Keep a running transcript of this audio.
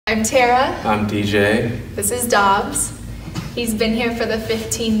I'm Tara. I'm DJ. This is Dobz. He's been here for the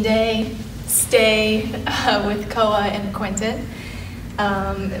 15-day stay with Koa and Quentin.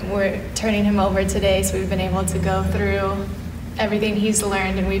 We're turning him over today, so we've been able to go through everything he's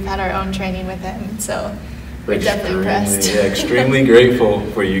learned, and we've had our own training with him, so we're definitely impressed. Yeah, extremely grateful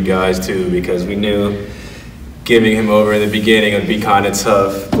for you guys too, because we knew giving him over in the beginning would be kind of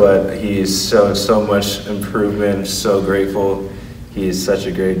tough, but he's shown so much improvement. So grateful. He is such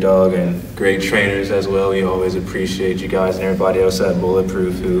a great dog and great trainers as well. We always appreciate you guys and everybody else at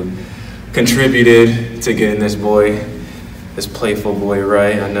Bulletproof who contributed to getting this playful boy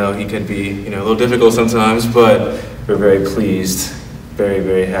right. I know he could be, a little difficult sometimes, but we're very pleased, very,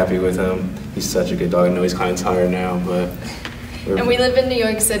 very happy with him. He's such a good dog. I know he's kind of tired now, but. And we live in New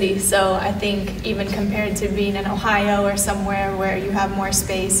York City, so I think even compared to being in Ohio or somewhere where you have more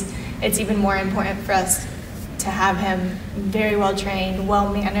space, it's even more important for us to have him very well trained,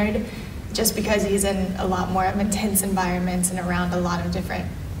 well mannered, just because he's in a lot more of intense environments and around a lot of different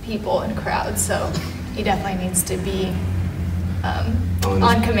people and crowds. So he definitely needs to be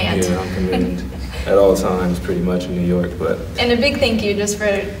on command. Yeah, on command at all times, pretty much in New York. And a big thank you just for,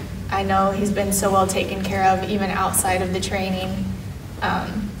 I know he's been so well taken care of even outside of the training.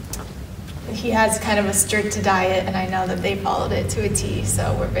 He has kind of a strict diet, and I know that they followed it to a T,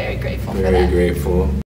 so we're very grateful for that. Very grateful.